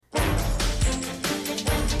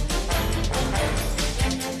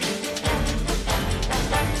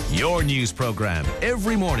Your news program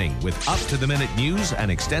every morning with up-to-the-minute news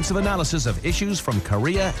and extensive analysis of issues from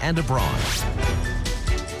Korea and abroad.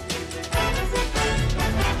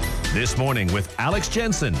 This morning with Alex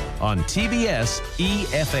Jensen on TBS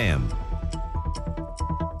EFM.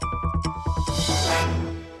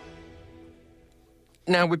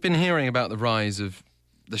 Now, we've been hearing about the rise of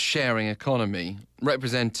the sharing economy,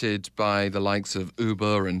 represented by the likes of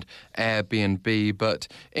Uber and Airbnb, but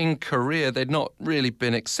in Korea they'd not really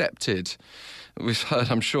been accepted. We've heard,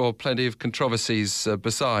 I'm sure, plenty of controversies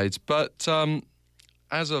besides, but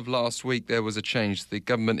as of last week there was a change. The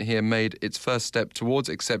government here made its first step towards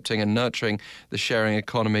accepting and nurturing the sharing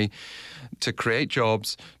economy to create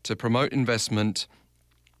jobs, to promote investment.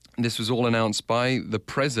 This was all announced by the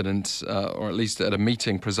president, or at least at a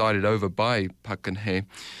meeting presided over by Park Geun-hye.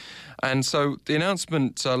 And so the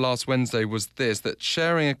announcement last Wednesday was this, that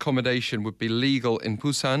sharing accommodation would be legal in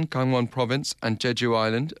Busan, Gangwon province and Jeju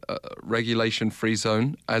Island, a regulation-free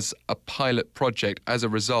zone, as a pilot project. As a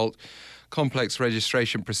result, complex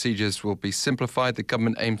registration procedures will be simplified. The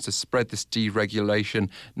government aims to spread this deregulation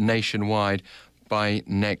nationwide by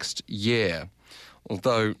next year.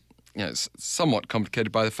 Although it's somewhat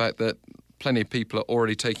complicated by the fact that plenty of people are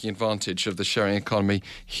already taking advantage of the sharing economy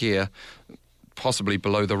here, possibly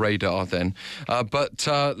below the radar then. But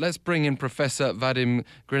let's bring in Professor Vadim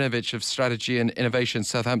Grinevich of Strategy and Innovation,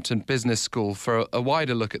 Southampton Business School, for a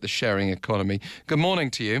wider look at the sharing economy. Good morning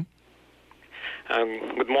to you.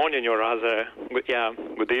 Good morning, or rather,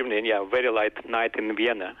 good evening. Very light night in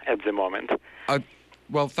Vienna at the moment.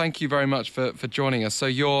 Well, thank you very much for joining us. So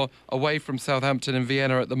you're away from Southampton and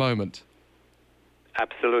Vienna at the moment?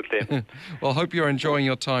 Absolutely. Well, hope you're enjoying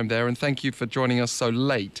your time there, and thank you for joining us so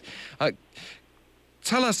late.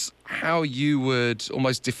 Tell us how you would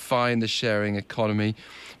almost define the sharing economy,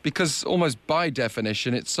 because almost by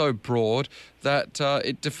definition it's so broad that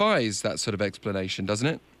it defies that sort of explanation, doesn't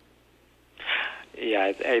it?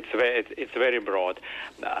 Yeah, it's very broad.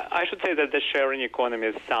 I should say that the sharing economy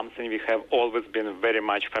is something we have always been very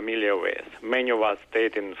much familiar with. Many of us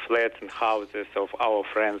stayed in flats and houses of our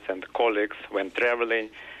friends and colleagues when traveling.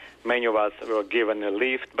 Many of us were given a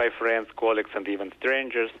lift by friends, colleagues, and even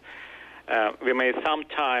strangers. We may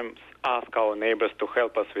sometimes ask our neighbors to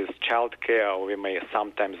help us with childcare, or we may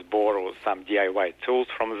sometimes borrow some DIY tools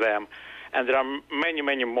from them. And there are many,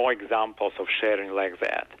 many more examples of sharing like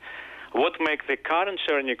that. What makes the current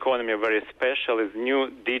sharing economy very special is new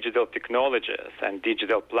digital technologies and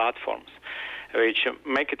digital platforms, which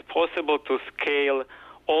make it possible to scale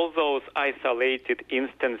all those isolated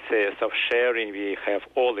instances of sharing we have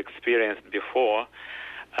all experienced before,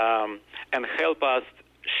 and help us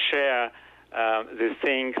share the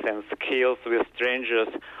things and skills with strangers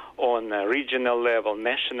on a regional level,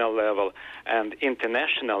 national level, and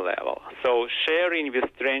international level. So sharing with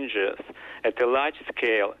strangers at a large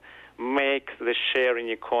scale makes the sharing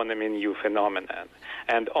economy a new phenomenon.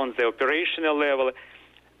 And on the operational level,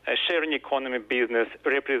 a sharing economy business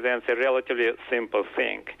represents a relatively simple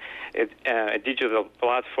thing. It's a digital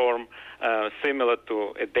platform similar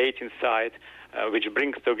to a dating site, which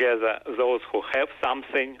brings together those who have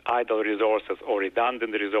something, idle resources or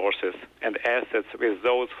redundant resources, and assets with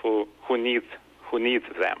those who need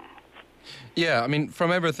them. Yeah, I mean,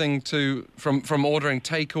 from everything from ordering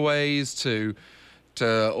takeaways to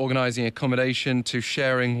organising accommodation, to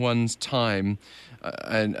sharing one's time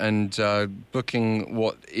and booking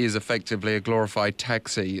what is effectively a glorified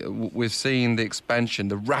taxi. We've seen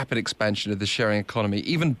the rapid expansion of the sharing economy,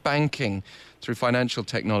 even banking through financial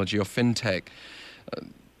technology or fintech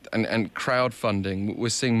and crowdfunding. We're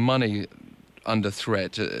seeing money under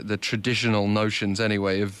threat, the traditional notions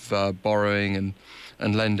anyway of borrowing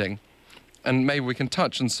and lending. And maybe we can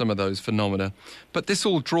touch on some of those phenomena. But this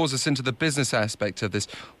all draws us into the business aspect of this.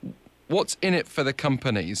 What's in it for the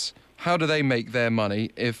companies? How do they make their money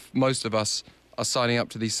if most of us are signing up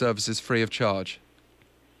to these services free of charge?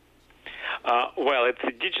 Well, it's a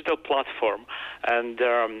digital platform, and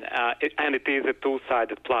it is a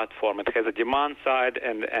two-sided platform. It has a demand side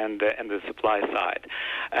and the supply side.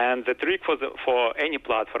 And the trick for any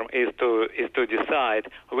platform is to decide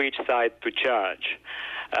which side to charge.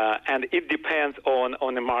 And it depends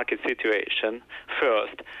on the market situation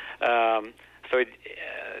first. The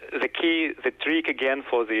trick again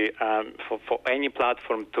for any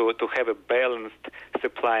platform to have a balanced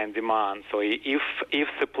supply and demand. So if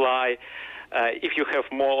supply, if you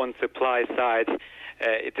have more on supply side,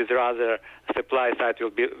 it is rather supply side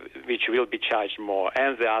which will be charged more,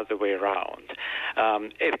 and the other way around.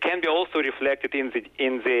 It can be also reflected in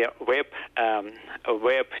the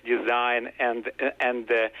web design and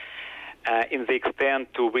in the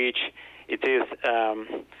extent to which it is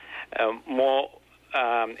more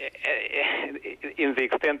in the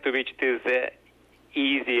extent to which it is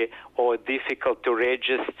easy or difficult to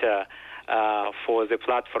register for the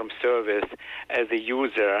platform service as a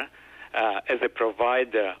user, as a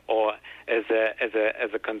provider, or as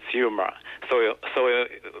a consumer. So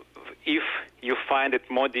if you find it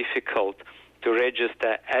more difficult to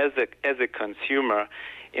register as a consumer,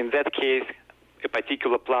 in that case, a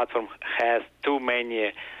particular platform has too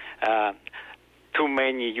many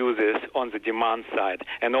users on the demand side,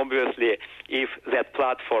 and obviously, if that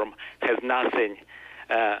platform has nothing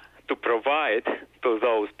to provide to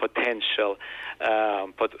those potential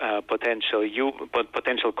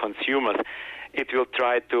consumers, it will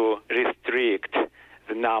try to restrict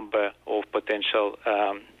the number of potential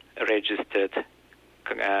registered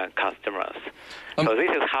customers. So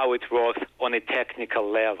this is how it works on a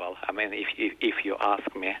technical level. I mean, if you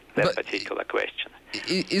ask me that particular question.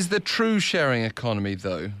 Is the true sharing economy,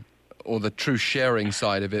 though, or the true sharing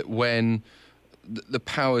side of it, when the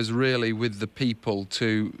power's really with the people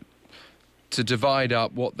to divide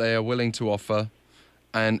up what they are willing to offer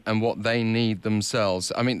and what they need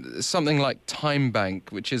themselves? I mean, something like Time Bank,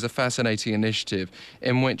 which is a fascinating initiative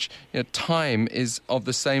in which time is of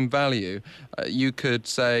the same value. You could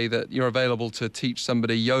say that you're available to teach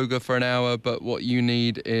somebody yoga for an hour, but what you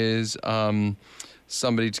need is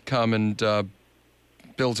somebody to come and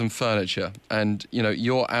build some furniture. And,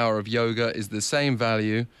 your hour of yoga is the same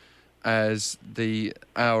value as the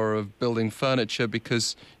hour of building furniture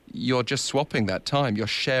because you're just swapping that time. You're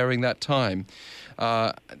sharing that time.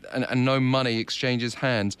 And no money exchanges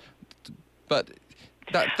hands. But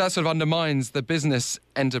that sort of undermines the business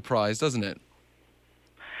enterprise, doesn't it?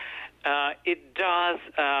 It does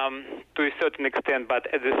to a certain extent, but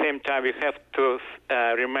at the same time we have to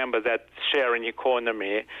remember that sharing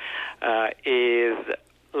economy is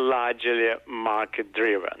largely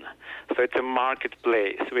market-driven. So it's a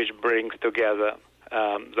marketplace which brings together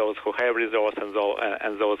those who have resource and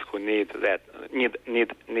those who need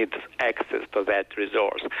access to that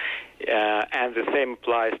resource, and the same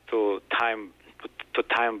applies to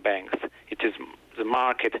time banks. It is the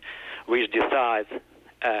market which decides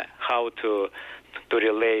how to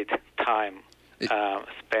relate time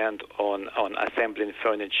spent on assembling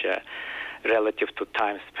furniture relative to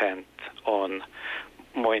time spent on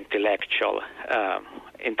more intellectual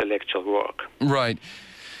work. Right.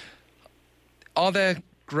 Are there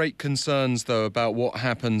great concerns, though, about what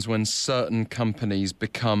happens when certain companies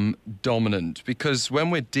become dominant? Because when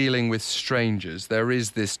we're dealing with strangers, there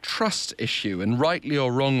is this trust issue, and rightly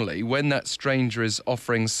or wrongly, when that stranger is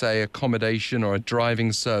offering, say, accommodation or a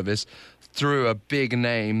driving service through a big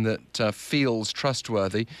name that feels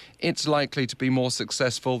trustworthy, it's likely to be more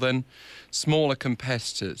successful than smaller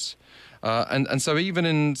competitors. And so even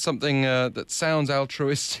in something that sounds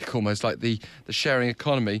altruistic, almost like the sharing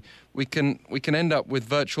economy, we can end up with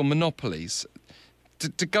virtual monopolies.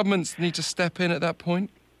 Do governments need to step in at that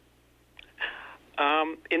point?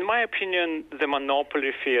 In my opinion, the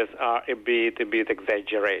monopoly fears are a bit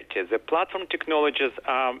exaggerated. The platform technologies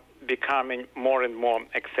are becoming more and more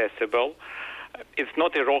accessible. It's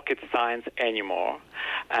not a rocket science anymore.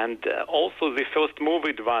 And also the first mover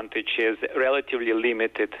advantage is relatively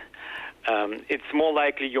limited. It's more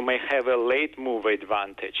likely you may have a late mover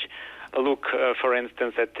advantage. Look, for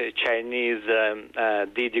instance, at the Chinese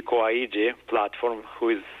Didi Kuaidi platform, who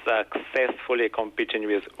is successfully competing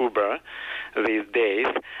with Uber these days.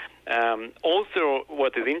 Also,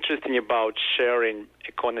 what is interesting about sharing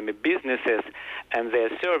economy businesses and their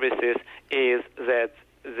services is that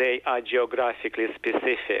they are geographically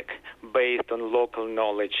specific, based on local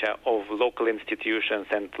knowledge of local institutions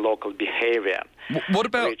and local behavior. What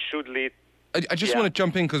about... Which should lead... I just want to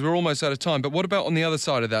jump in because we're almost out of time, but what about on the other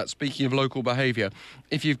side of that, speaking of local behaviour,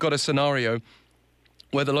 if you've got a scenario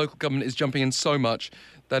where the local government is jumping in so much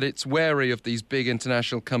that it's wary of these big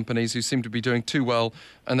international companies who seem to be doing too well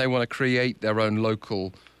and they want to create their own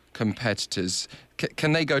local competitors,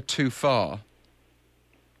 can they go too far?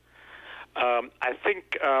 I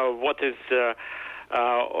think what is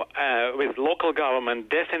with local government,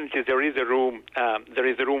 definitely there is a room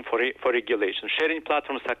for regulation. Sharing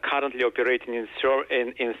platforms are currently operating in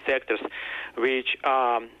sectors which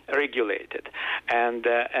are regulated, and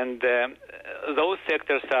those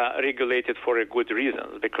sectors are regulated for a good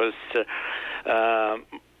reason, because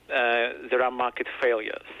there are market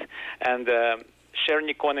failures, and sharing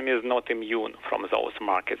economy is not immune from those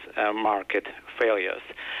market failures.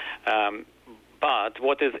 But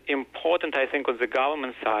what is important, I think, on the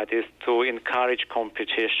government side is to encourage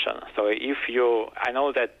competition. So I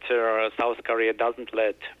know that South Korea doesn't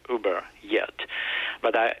let Uber yet,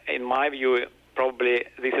 but in my view, probably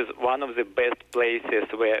this is one of the best places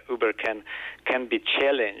where Uber can be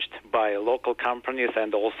challenged by local companies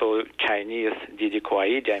and also Chinese Didi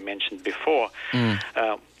Kuaidi I mentioned before.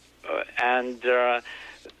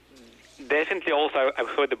 Definitely also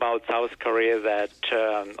I've heard about South Korea that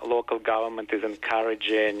local government is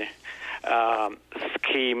encouraging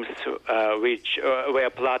schemes where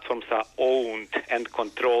platforms are owned and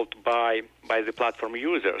controlled by the platform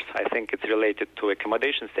users. I think it's related to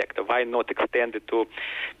accommodation sector. Why not extend it to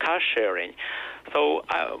car sharing? So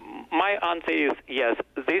my answer is yes,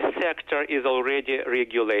 this sector is already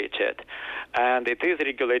regulated, and it is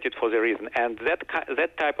regulated for the reason. And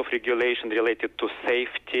that type of regulation related to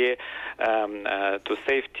safety,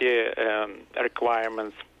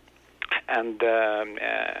 requirements, and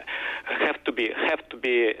have to be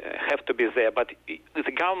there. But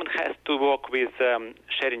the government has to work with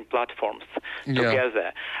sharing platforms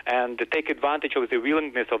together and take advantage of the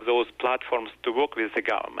willingness of those platforms to work with the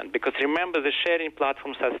government. Because remember, the sharing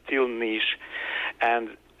platforms are still niche, and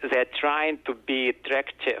they're trying to be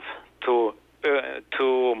attractive to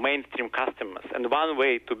mainstream customers. And one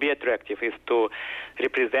way to be attractive is to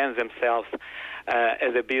represent themselves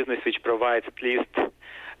as a business which provides at least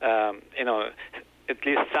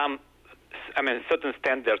certain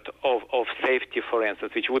standard of safety, for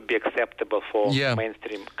instance, which would be acceptable for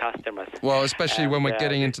mainstream customers. Well, especially when we're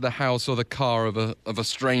getting into the house or the car of a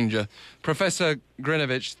stranger. Professor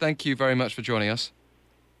Grinevich, thank you very much for joining us.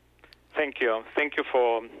 Thank you. Thank you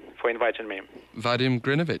for inviting me. Vadim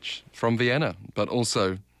Grinevich from Vienna, but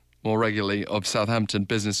also more regularly of Southampton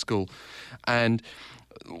Business School. And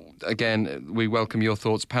again, we welcome your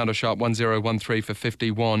thoughts. Pounder sharp 1013 for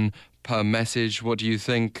 51 per message. What do you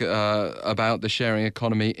think about the sharing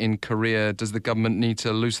economy in Korea? Does the government need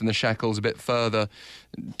to loosen the shackles a bit further?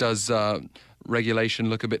 Does regulation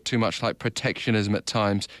look a bit too much like protectionism at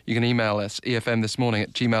times? You can email us,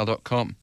 efmthismorning@gmail.com.